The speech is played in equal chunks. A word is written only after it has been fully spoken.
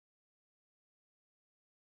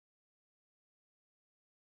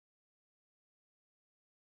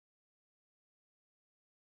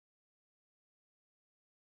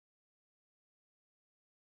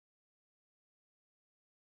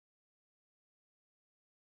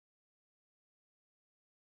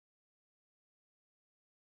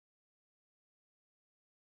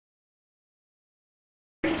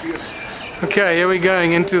Okay, here we're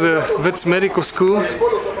going into the WITS medical school.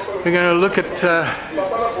 We're going to look at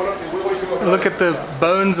the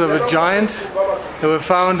bones of a giant that were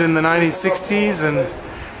found in the 1960s in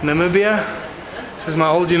Namibie. This is my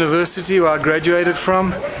old university where I graduated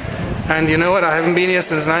from, and you know what, I haven't been here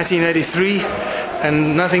since 1983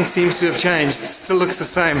 and nothing seems to have changed. It still looks the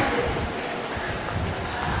same.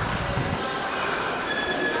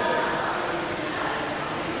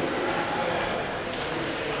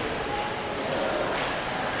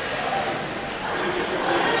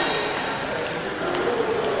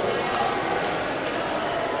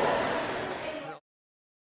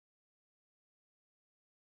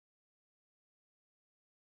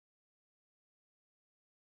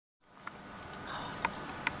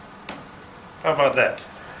 How about that?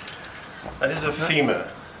 That is a femur,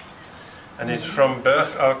 and it's from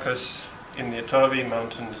Bergarcus in the Otavi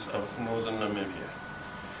mountains of northern Namibia.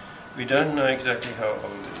 We don't know exactly how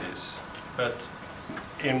old it is, but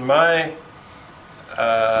in my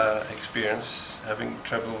experience, having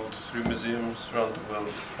traveled through museums around the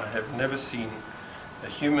world, I have never seen a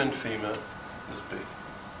human femur this big.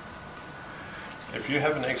 If you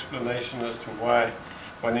have an explanation as to why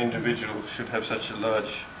one individual should have such a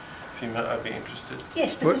large femur, I'd be interested.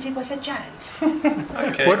 Yes, because he was a giant.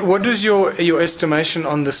 Okay. What is your estimation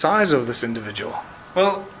on the size of this individual?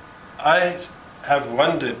 Well, I have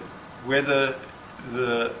wondered whether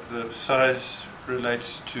the size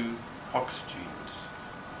relates to Hox genes,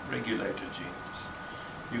 regulator genes.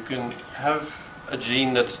 You can have a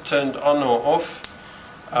gene that's turned on or off,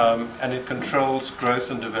 and it controls growth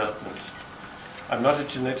and development. I'm not a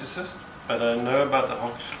geneticist, but I know about the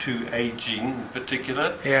HOX2A gene in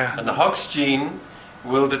particular. Yeah. And the HOX gene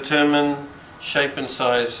will determine shape and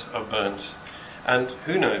size of bones. And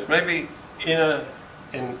who knows, maybe in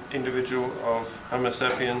an individual of Homo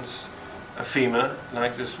sapiens, a femur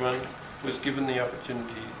like this one was given the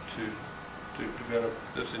opportunity to develop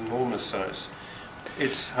this enormous size.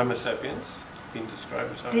 It's Homo sapiens, been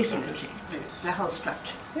described as Homo sapiens. Definitely. Yes. The whole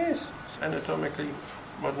structure. Yes, anatomically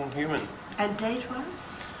modern human. And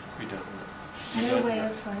date-wise? We don't know. No way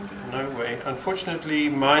of finding out. No way. Unfortunately,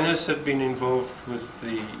 miners have been involved with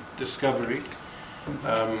the discovery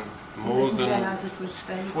more Didn't than realize it was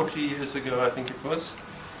valuable. 40 years ago, I think it was,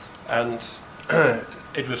 and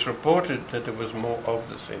it was reported that there was more of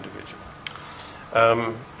this individual.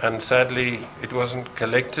 And sadly, it wasn't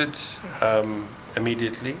collected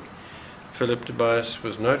immediately. Philip Tobias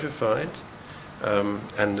was notified,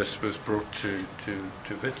 and this was brought to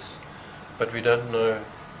WITS, but we don't know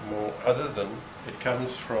more other than it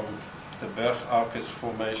comes from the Bergarcus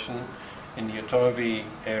formation in the Otavi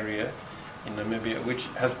area in Namibia, which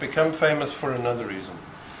has become famous for another reason.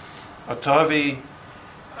 Otavi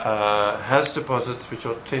has deposits which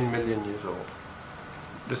are 10 million years old.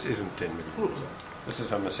 This isn't 10 million years old. This is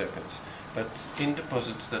Homo sapiens. But in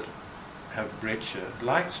deposits that have breccia,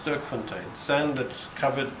 like Sterkfontein, sand that's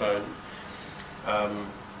covered bone,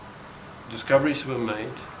 discoveries were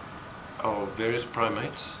made of various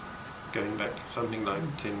primates going back something like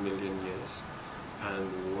 10 million years,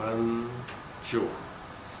 and one jaw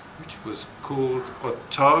which was called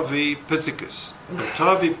Otavipithecus.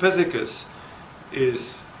 Otavipithecus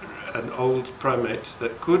is an old primate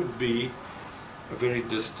that could be a very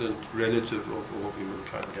distant relative of all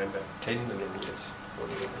humankind, going back 10 million years.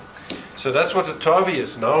 So that's what Otavi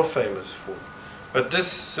is now famous for. But this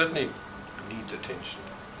certainly needs attention.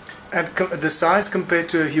 And the size compared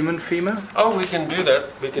to a human femur? Oh, we can do that.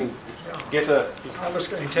 We can get a... I was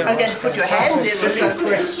going to I'm going to put your hand there. silly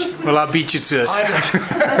question. Well, I'll beat you to it.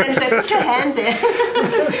 I'm going to say, put your hand there.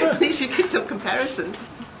 At least you get some comparison.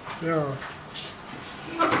 Yeah.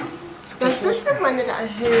 Was this the one that I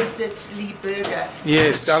heard that Lee Berger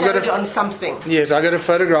Yes, I've got showed on something? Yes, I got a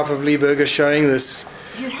photograph of Lee Berger showing this,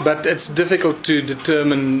 You have? but it's difficult to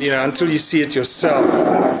determine, you know, until you see it yourself.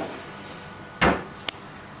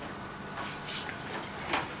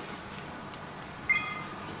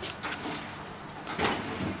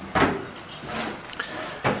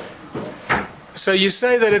 So you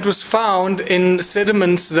say that it was found in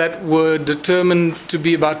sediments that were determined to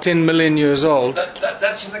be about 10 million years old.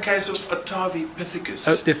 That's in the case of Otavipithecus.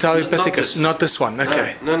 Otavipithecus, not this one.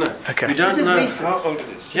 Okay. No. Okay. We don't This is know recent. how old it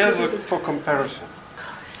is. Here's for comparison.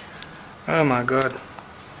 Oh my God.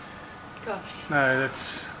 Gosh. No,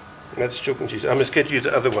 that's. That's chalk and cheese. I must get you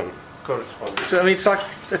the other one. Corresponding. So I mean, it's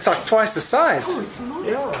like twice the size. Oh, it's more.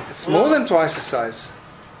 Yeah. It's more than twice the size.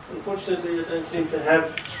 Unfortunately, I don't seem to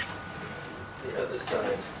have the other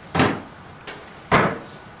side.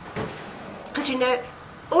 Because you know,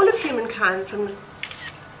 all of humankind from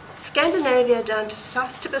its Scandinavia down to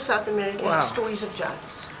tip of South America, Wow. have stories of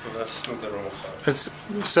giants. Well, that's still the wrong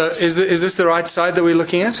side. So is this the right side that we're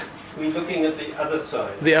looking at? We're looking at the other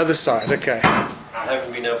side. The other side, okay. I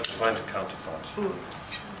haven't been able to find a counterpart.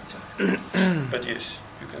 But yes,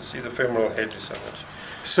 you can see the femoral head is so much.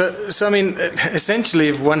 So I mean, essentially,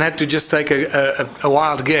 if one had to just take a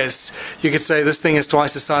wild guess, you could say this thing is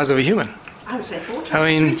twice the size of a human. I would say 4 times. I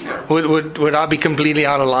mean, 3 times. would I be completely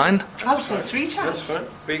out of line? I would say 3 times. That's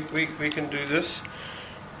fine. We can do this.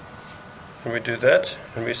 And we do that,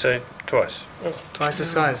 and we say twice. Twice the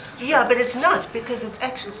size. Yeah, but it's not, because its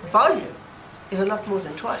actual volume is a lot more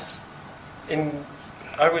than twice.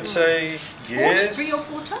 I would say yes. 3 or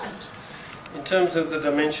 4 times. In terms of the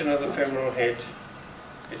dimension of the femoral head,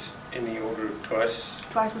 it's in the order of twice.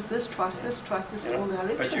 Twice is this, twice this, Yeah. all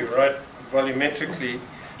directions. But you're right, volumetrically,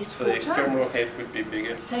 It's the 4 times. femoral head would be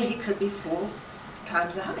bigger. So he could be 4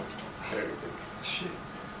 times the height. Very big. Shit.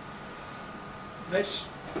 Let's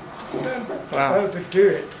don't Wow. overdo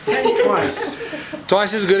it. Say twice.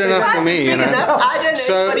 Twice is good enough for Twice me, is you big know. enough. I don't know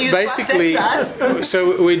So anybody who's basically, twice that size.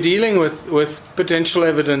 so we're dealing with potential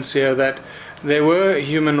evidence here that there were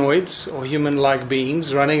humanoids or human-like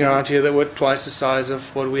beings running around here that were twice the size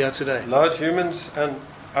of what we are today. Large humans, and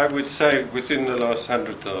I would say within the last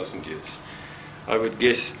 100,000 years. I would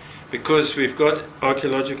guess, because we've got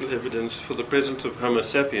archaeological evidence for the presence of Homo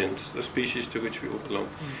sapiens, the species to which we all belong,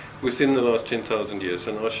 within the last 10,000 years.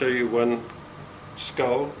 And I'll show you one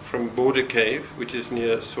skull from Border Cave, which is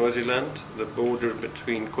near Swaziland, the border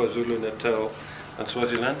between KwaZulu-Natal and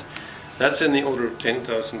Swaziland. That's in the order of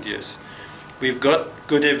 10,000 years. We've got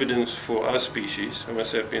good evidence for our species, Homo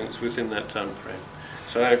sapiens, within that time frame.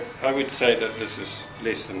 So I would say that this is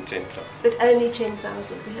less than 10,000. But only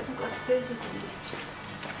 10,000. We haven't got 30,000 yet.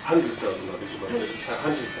 100,000, obviously.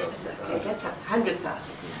 100,000. Okay, that's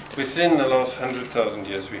 100,000. Within the last 100,000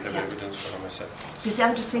 years, we have evidence for Homo sapiens. You see,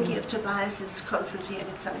 I'm just thinking of Tobias's conference he had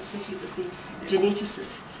at Sun City with the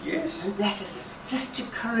geneticists. Yes. And that is just to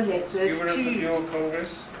correlate You those were at the two. Géants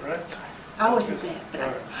Congress, right? I wasn't there, but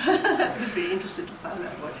Right. I was very interested to find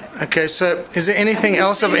out what happened. Okay, so is there anything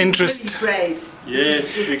else of interest? Really brave. Yes.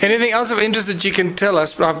 Anything else of interest that you can tell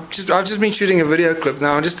us? I've just been shooting a video clip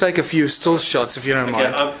now. I'll just take a few still shots if you don't Okay,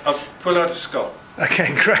 mind. I'll pull out a skull.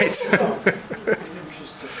 Okay, great.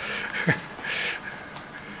 Interesting.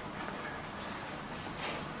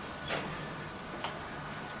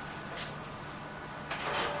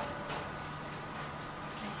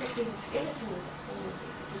 I think there's a skeleton in the corner of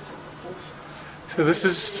the So this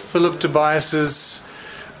is Philip Tobias's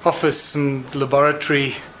office and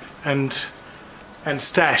laboratory and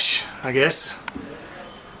stash, I guess.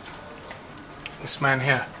 This man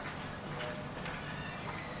here.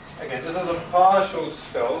 Okay, this is a partial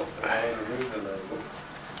skull. I'll remove the label.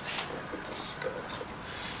 I'll put the skull.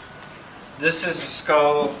 This is a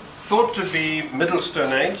skull thought to be Middle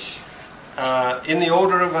Stone Age, in the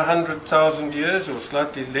order of 100,000 years or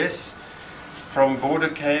slightly less, from Border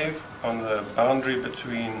Cave on the boundary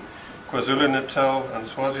between KwaZulu-Natal and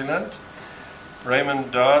Swaziland.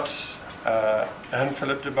 Raymond Dart and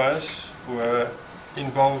Philip Tobias were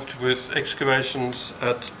involved with excavations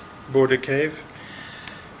at Border Cave.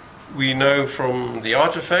 We know from the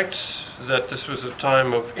artifacts that this was a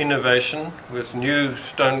time of innovation, with new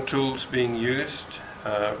stone tools being used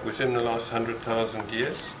within the last 100,000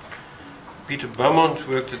 years. Peter Beaumont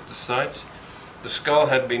worked at the site. The skull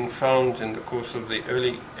had been found in the course of the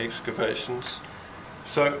early excavations.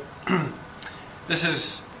 So this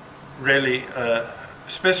is really a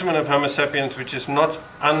specimen of Homo sapiens which is not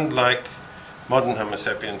unlike modern Homo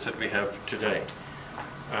sapiens that we have today.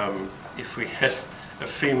 If we had a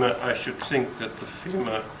femur, I should think that the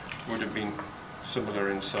femur would have been similar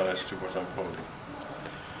in size to what I'm holding.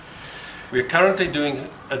 We're currently doing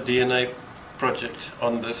a DNA project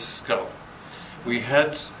on this skull. We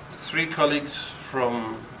had 3 colleagues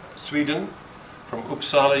from Sweden, from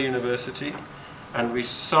Uppsala University, and we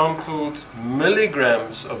sampled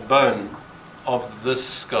milligrams of bone of this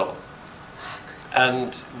skull.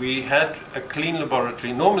 And we had a clean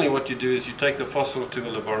laboratory. Normally what you do is you take the fossil to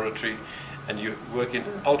a laboratory and you work in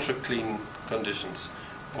ultra clean conditions.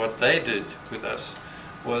 What they did with us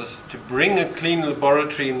was to bring a clean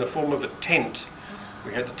laboratory in the form of a tent.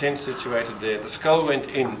 We had the tent situated there. The skull went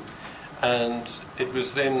in and it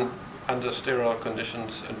was then under sterile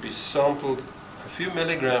conditions, and we sampled a few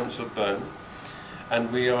milligrams of bone,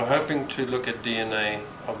 and we are hoping to look at DNA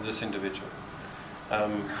of this individual.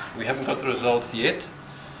 We haven't got the results yet,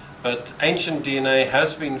 but ancient DNA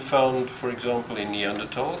has been found, for example, in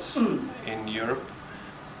Neanderthals in Europe,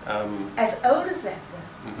 As old as that, though.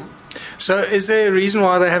 So is there a reason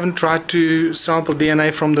why they haven't tried to sample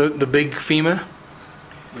DNA from the big femur?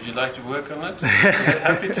 Would you like to work on it?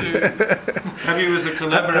 Happy to have you as a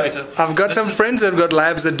collaborator. I've got some friends that have got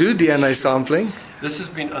labs that do DNA sampling. This has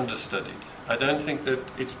been understudied. I don't think that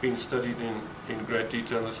it's been studied in great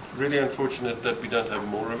detail. It's really unfortunate that we don't have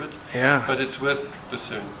more of it. Yeah. But it's worth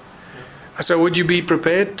pursuing. So would you be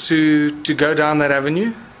prepared to go down that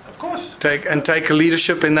avenue? Of course. Take a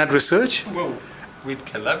leadership in that research? Well, we'd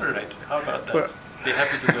collaborate. How about that? Well, be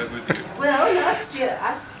happy to work with you. Well, last year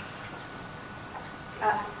I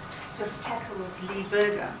sort of tackled Lee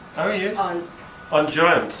Berger Oh yes. on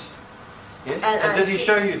Giants. Yes. And did he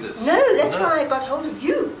show you this? No, that's why I got hold of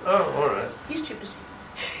you. Oh, all right. He's too busy.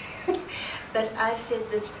 But I said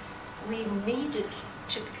that we needed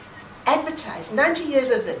to advertise 90 years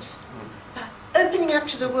of it, by opening up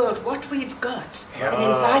to the world what we've got and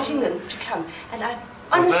inviting them to come. And I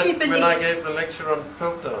honestly believe... when I gave the lecture on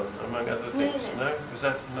Piltdown, among other things, no? Was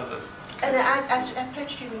that another... And I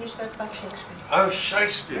approached you when you spoke about Shakespeare. Oh,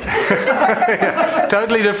 Shakespeare!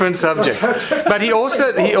 Totally different subject. But he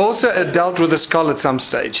also dealt with a skull at some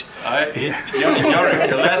stage.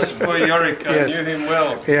 Yorick, alas, poor Yorick, I knew him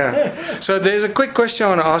well. Yeah. So there's a quick question I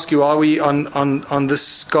want to ask you while we on this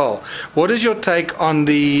skull. What is your take on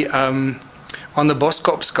the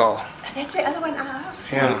Boskop skull? That's the other one I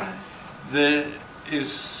asked. Yeah. There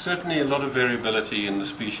is certainly a lot of variability in the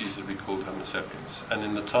species that we call Homo sapiens. And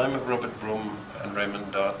in the time of Robert Broom and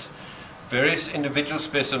Raymond Dart, various individual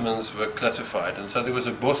specimens were classified. And so there was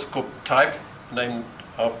a Boskop type named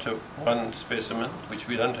after one specimen, which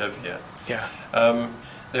we don't have here. Yeah.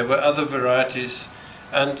 There were other varieties,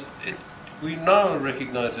 and we now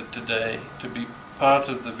recognize it today to be part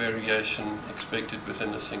of the variation expected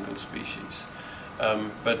within a single species.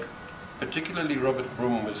 But particularly Robert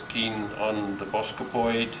Broom was keen on the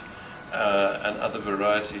Boskopoid and other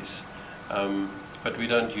varieties, but we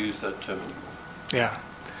don't use that term anymore. Yeah.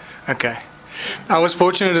 Okay. I was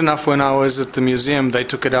fortunate enough when I was at the museum, they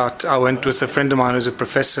took it out. I went with a friend of mine who's a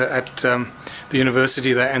professor at the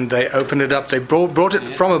university there, and they opened it up. They brought it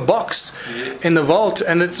from a box in the vault,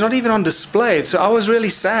 and it's not even on display. So I was really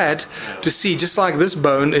sad to see, just like this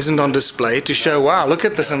bone isn't on display, to show, wow, look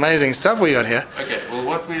at this amazing stuff we got here. Okay, well,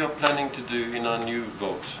 what we are planning to do in our new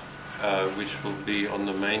vault, which will be on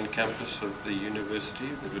the main campus of the university,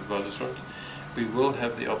 the Witwatersrand, we will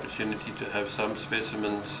have the opportunity to have some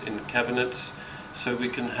specimens in cabinets, so we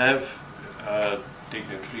can have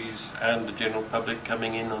dignitaries and the general public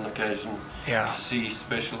coming in on occasion to see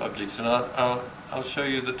special objects. And I'll show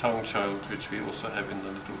you the tongue child, which we also have in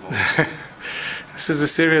the little vault. This is a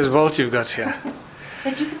serious vault you've got here.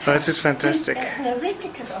 This is fantastic. No,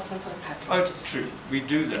 replicas of them for the public. Oh, it's true. We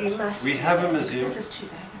do that. You must. We have a museum. This is too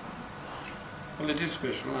valuable. Well, it is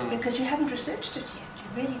special. And because you haven't researched it yet.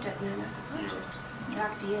 You really don't know enough about it.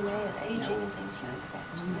 Like DNA and aging and things like that.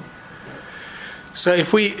 So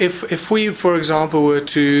if we, for example, were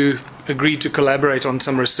to agree to collaborate on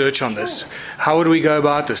some research on this, how would we go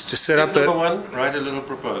about this? To set up number one, write a little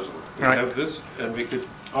proposal. We Right. have this, and we could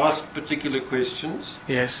ask particular questions.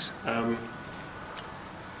 Yes.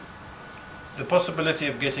 The possibility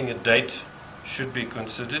of getting a date should be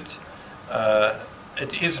considered.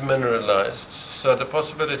 It is mineralized, so the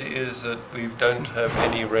possibility is that we don't have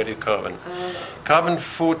any radiocarbon. Carbon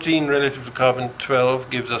 14 relative to carbon 12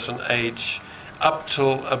 gives us an age up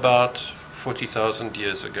till about 40,000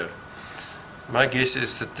 years ago. My guess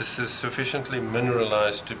is that this is sufficiently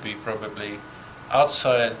mineralized to be probably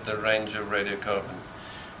outside the range of radiocarbon.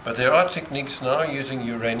 But there are techniques now using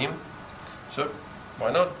uranium, so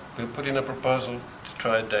why not? We'll put in a proposal to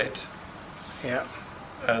try a date. Yeah.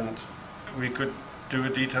 And we could do a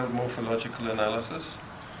detailed morphological analysis.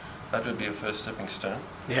 That would be a first stepping stone.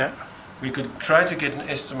 Yeah. We could try to get an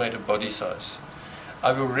estimated body size.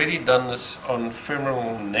 I've already done this on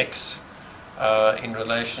femoral necks in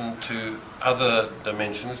relation to other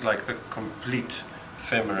dimensions like the complete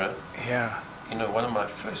femora. Yeah. You know, one of my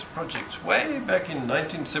first projects way back in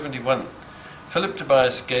 1971, Philip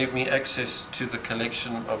Tobias gave me access to the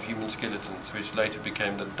collection of human skeletons, which later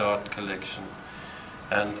became the Dart collection.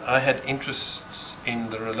 And I had interests in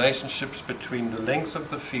the relationships between the length of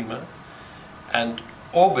the femur and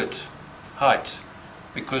orbit height,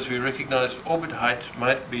 because we recognized orbit height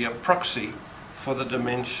might be a proxy for the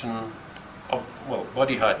dimension of, well,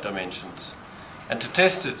 body height dimensions. And to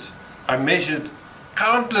test it, I measured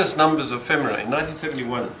countless numbers of femora in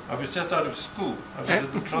 1971. I was just out of school. I was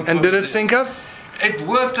at the And did it sync up? It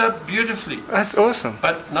worked out beautifully. That's awesome.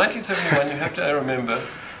 But 1971, you have to remember,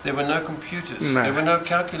 there were no computers, No. there were no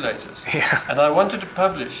calculators. Yeah. And I wanted to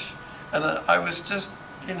publish, and I was just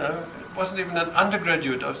you know, it wasn't even an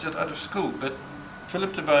undergraduate, I was just out of school. But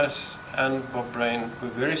Philip Tobias and Bob Brain were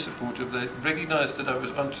very supportive. They recognized that I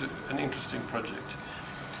was onto an interesting project.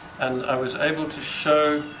 And I was able to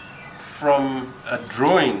show from a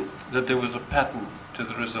drawing that there was a pattern to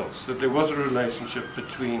the results, that there was a relationship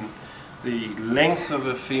between the length of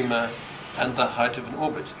a femur and the height of an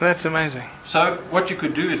orbit. That's amazing. So what you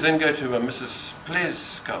could do is then go to a Mrs. Blair's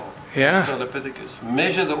skull, Yeah. Australopithecus,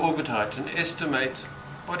 measure the orbit height and estimate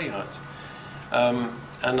body height.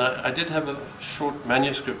 And I did have a short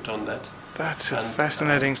manuscript on that. That's a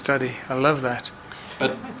fascinating study. I love that.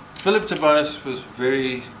 But Philip Tobias was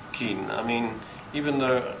very keen. I mean, even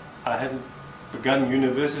though I hadn't begun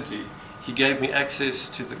university, he gave me access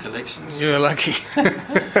to the collections. You were lucky.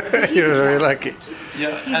 You were very lucky.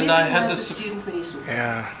 Yeah, He and I had recognized the student when he saw him.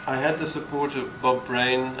 Yeah. I had the support of Bob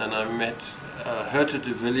Brain, and I met Herta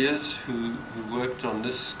de Villiers, who worked on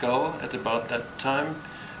this skull at about that time.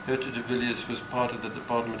 Herta de Villiers was part of the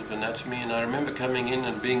Department of Anatomy, and I remember coming in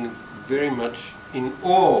and being very much in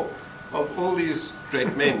awe of all these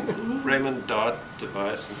great men, Raymond Dart,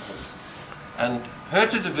 Tobias, and others. And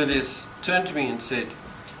Herta de Villiers turned to me and said,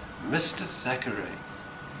 "Mr. Thackeray,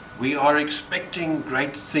 we are expecting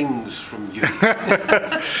great things from you."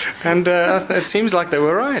 And it seems like they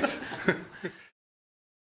were right.